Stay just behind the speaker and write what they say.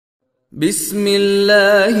بسم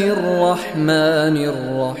الله الرحمن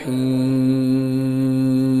الرحيم.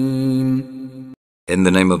 In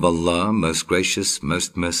the name of Allah, most gracious,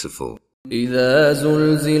 most merciful. إذا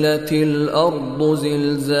زلزلت الأرض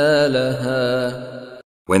زلزالها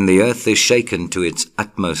When the earth is shaken to its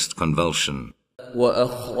utmost convulsion,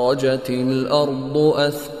 وأخرجت الأرض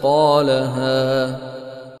أثقالها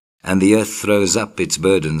and the earth throws up its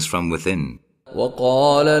burdens from within,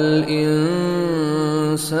 وقال الإنسان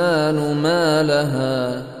ما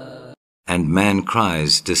لها and man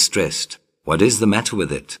cries distressed, "What is the matter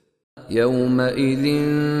with it?" يومئذ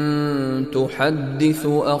تحدث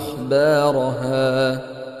أخبارها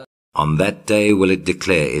On that day will it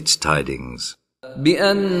declare its tidings,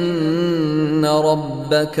 بأن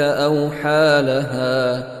ربك أوحى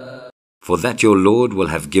لها for that your Lord will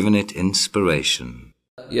have given it inspiration.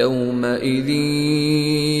 يومئذ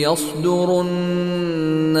يصدر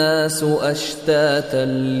الناس أشتاتا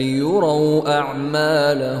ليروا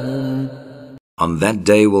أعمالهم On that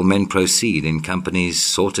day will men proceed in companies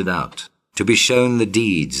sorted out, to be shown the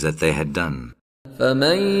deeds that they had done.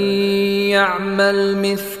 فمن يعمل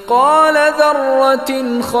مثقال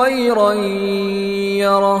ذرة خيرا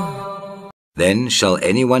يره Then shall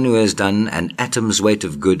anyone who has done an atom's weight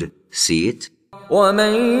of good see it,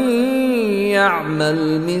 ومن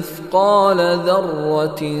يعمل مثقال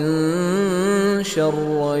ذرة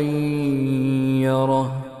شرا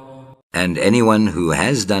يره and anyone who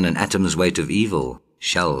has done an atom's weight of evil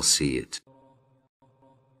shall see it.